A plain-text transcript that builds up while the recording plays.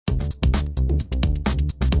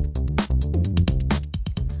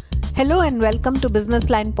Hello and welcome to Business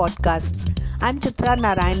Line Podcasts. I'm Chitra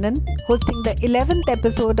Narayanan, hosting the 11th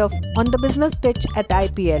episode of On the Business Pitch at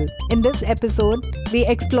IPL. In this episode, we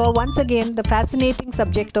explore once again the fascinating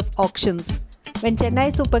subject of auctions. When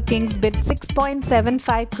Chennai Super Kings bid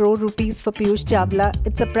 6.75 crore rupees for Piyush Chawla,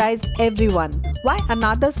 it surprised everyone. Why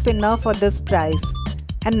another spinner for this price?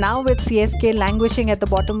 And now with CSK languishing at the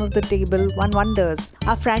bottom of the table, one wonders,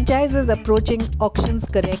 are franchises approaching auctions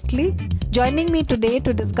correctly? Joining me today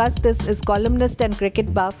to discuss this is columnist and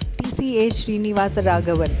cricket buff TCA Srinivasa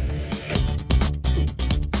Raghavan.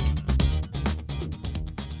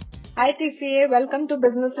 Hi TCA, welcome to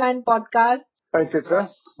Business Line Podcast. Hi, Chitra.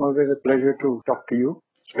 Always a pleasure to talk to you,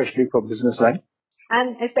 especially for Business Line.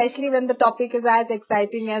 And especially when the topic is as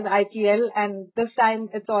exciting as IPL and this time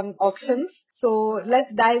it's on auctions. So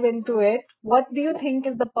let's dive into it. What do you think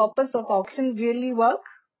is the purpose of auctions really work?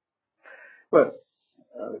 Well,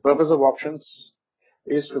 the purpose of auctions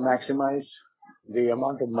is to maximize the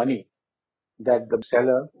amount of money that the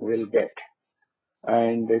seller will get.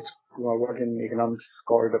 And it's what in economics is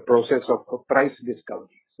called the process of price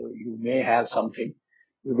discovery. So you may have something,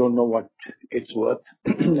 you don't know what it's worth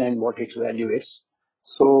and what its value is.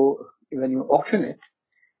 So when you auction it,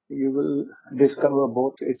 you will discover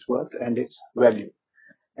both its worth and its value.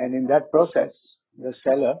 And in that process, the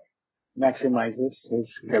seller maximizes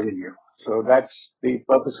his revenue. So that's the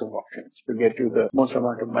purpose of auctions, to get you the most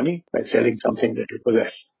amount of money by selling something that you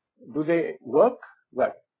possess. Do they work?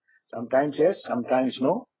 Well, sometimes yes, sometimes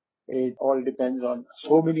no. It all depends on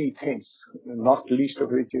so many things, not least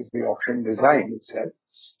of which is the auction design itself.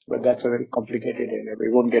 But that's a very complicated area. We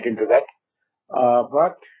won't get into that.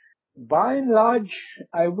 But by and large,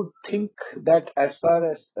 I would think that as far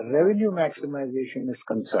as revenue maximization is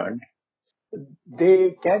concerned,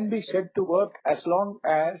 they can be said to work as long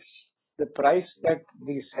as the price that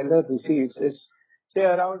the seller receives is, say,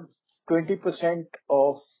 around 20%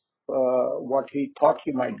 of what he thought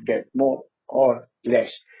he might get, more or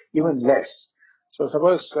less, even less. So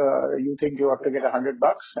suppose you think you have to get $100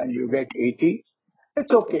 and you get 80,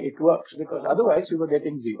 it's okay, it works, because otherwise you were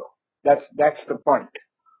getting zero. That's the point.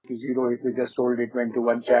 Zero, if you just sold it, went to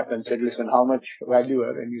one chap and said, listen, how much value?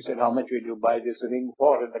 And you said, how much will you buy this ring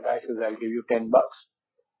for? And the guy says, I'll give you $10.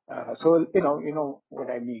 So, you know what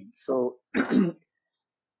I mean. So,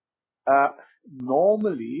 uh,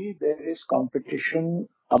 normally there is competition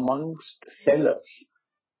amongst sellers.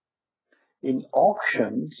 In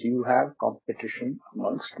auctions, you have competition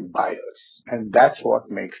amongst buyers, and that's what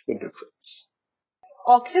makes the difference.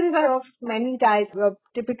 Auctions are of many types. We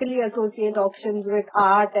typically associate auctions with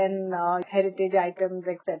art and heritage items,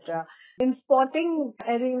 etc. In sporting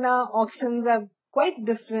arena, auctions are quite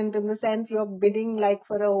different in the sense you're bidding like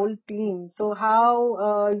for a whole team. So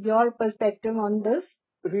how your perspective on this?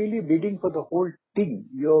 Really bidding for the whole team.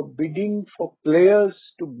 You're bidding for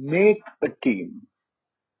players to make a team.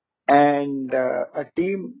 And a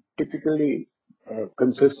team typically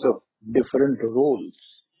consists of different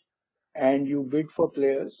roles. And you bid for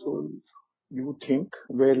players who you think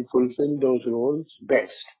will fulfill those roles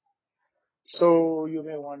best. So you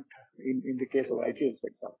may want, in the case of IPL, for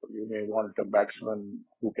example, you may want a batsman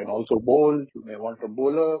who can also bowl. You may want a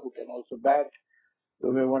bowler who can also bat.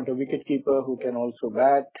 You may want a wicketkeeper who can also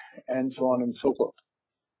bat, and so on and so forth.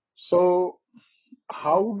 So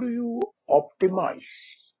how do you optimize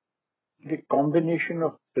the combination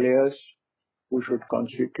of players who should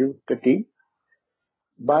constitute the team?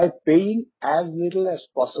 By paying as little as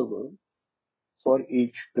possible for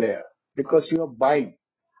each player, because you're buying,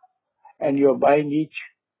 and you're buying each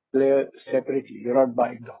player separately. You're not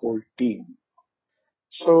buying the whole team.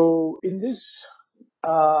 So in this,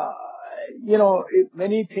 uh,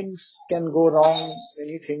 many things can go wrong,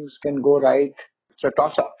 many things can go right. It's a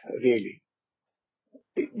toss up, really.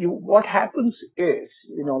 What happens is,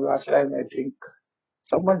 last time I think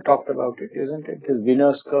someone talked about it, isn't it? The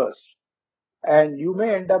winner's curse. And you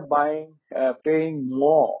may end up paying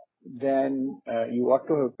more than you ought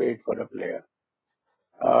to have paid for a player.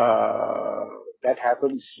 Uh, that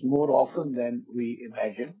happens more often than we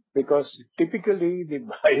imagine, because typically the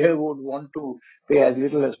buyer would want to pay as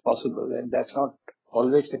little as possible, and that's not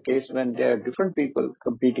always the case when there are different people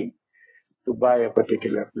competing to buy a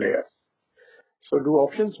particular player. So do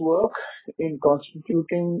options work in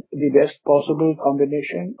constituting the best possible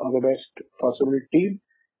combination or the best possible team?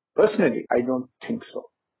 Personally, I don't think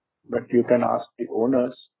so. But you can ask the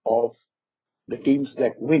owners of the teams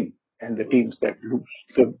that win and the teams that lose.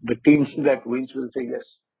 So the teams that wins will say,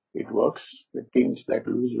 yes, it works. The teams that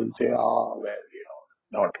lose will say, well,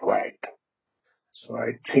 not quite. So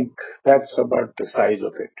I think that's about the size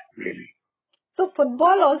of it, really. So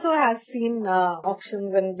football also has seen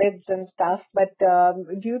auctions and bids and stuff, but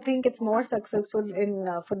do you think it's more successful in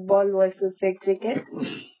football versus say cricket?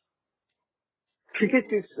 Cricket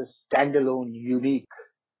is a standalone, unique,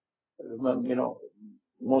 you know,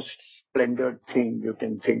 most splendid thing you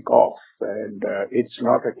can think of, and it's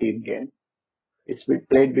not a team game. It's been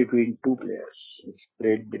played between two players. It's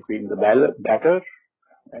played between the batter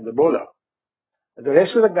and the bowler. The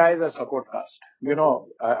rest of the guys are support cast.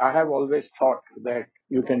 I have always thought that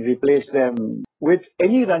you can replace them with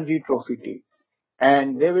any Ranji Trophy team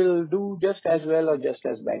and they will do just as well or just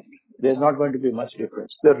as badly. There's not going to be much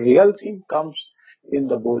difference. The real thing comes in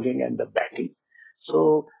the bowling and the batting.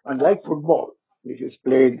 So unlike football, which is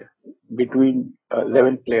played between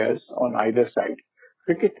 11 players on either side,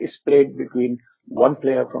 cricket is played between one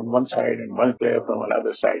player from one side and one player from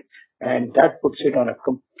another side. And that puts it on a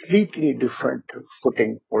completely different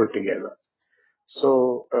footing altogether.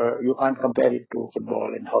 So you can't compare it to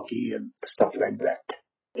football and hockey and stuff like that.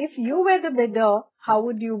 If you were the bidder, how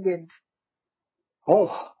would you bid?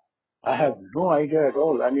 Oh, I have no idea at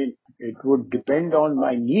all. I mean, it would depend on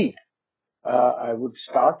my need. I would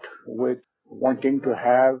start with wanting to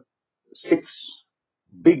have six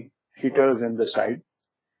big hitters in the side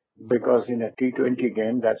because in a T20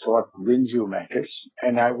 game, that's what wins you matches.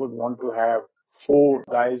 And I would want to have four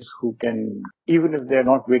guys who can, even if they're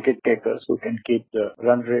not wicket takers, who can keep the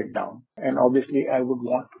run rate down. And obviously, I would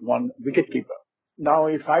want one wicket keeper. Now,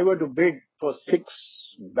 if I were to bid for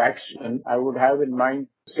six batsmen, I would have in mind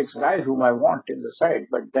six guys whom I want in the side,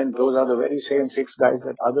 but then those are the very same six guys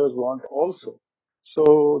that others want also.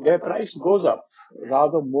 So their price goes up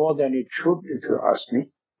rather more than it should, if you ask me.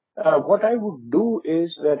 What I would do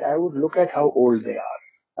is that I would look at how old they are.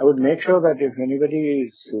 I would make sure that if anybody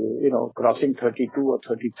is, crossing 32 or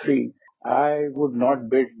 33, I would not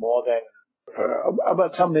bid more than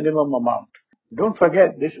about some minimum amount. Don't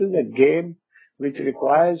forget, this is a game which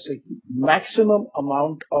requires a maximum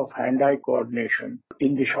amount of hand-eye coordination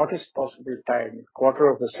in the shortest possible time, quarter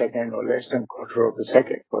of a second or less than quarter of a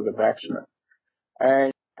second for the batsman.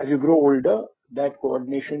 And as you grow older, that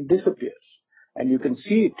coordination disappears. And you can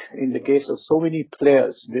see it in the case of so many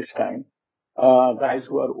players this time, guys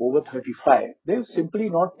who are over 35, they've simply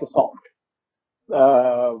not performed.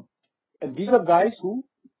 Uh, and these are guys who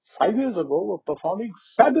 5 years ago were performing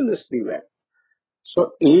fabulously well.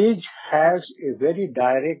 So age has a very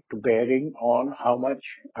direct bearing on how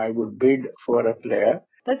much I would bid for a player.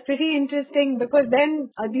 That's pretty interesting because then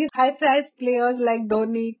these high-priced players like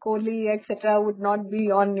Dhoni, Kohli, etc. would not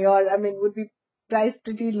be on your, would be priced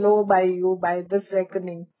pretty low by you by this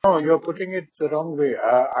reckoning. No, you're putting it the wrong way.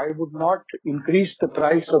 I would not increase the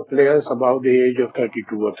price of players above the age of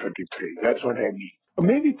 32 or 33. That's what I mean.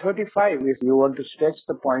 Maybe 35 if you want to stretch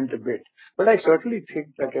the point a bit. But I certainly think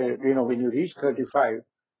that, when you reach 35,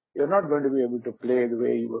 you're not going to be able to play the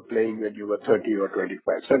way you were playing when you were 30 or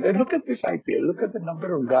 25. So then look at this IPL. Look at the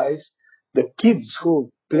number of guys, the kids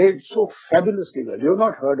who played so fabulously well. You've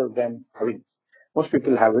not heard of them. I mean, most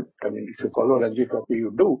people haven't. I mean, if you follow Ranji Trophy,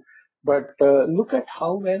 you do. But look at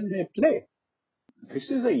how well they play. This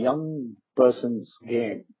is a young person's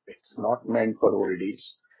game. It's not meant for oldies.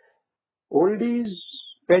 Oldies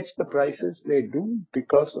fetch the prices they do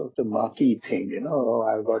because of the marquee thing. Oh,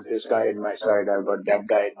 I've got this guy in my side, I've got that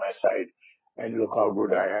guy in my side, and look how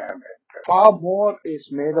good I am. Far more is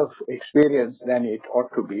made of experience than it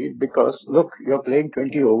ought to be because, look, you're playing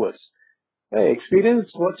 20 overs.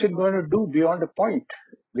 Experience, what's it going to do beyond a point?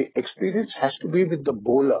 The experience has to be with the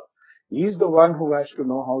bowler. He's the one who has to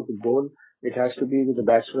know how to bowl. It has to be with the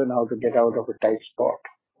batsman how to get out of a tight spot.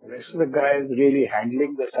 The rest of the guys really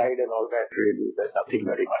handling the side and all that, really, there's nothing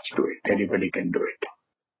very much to it. Anybody can do it.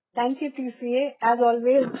 Thank you, TCA. As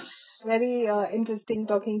always, very interesting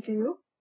talking to you.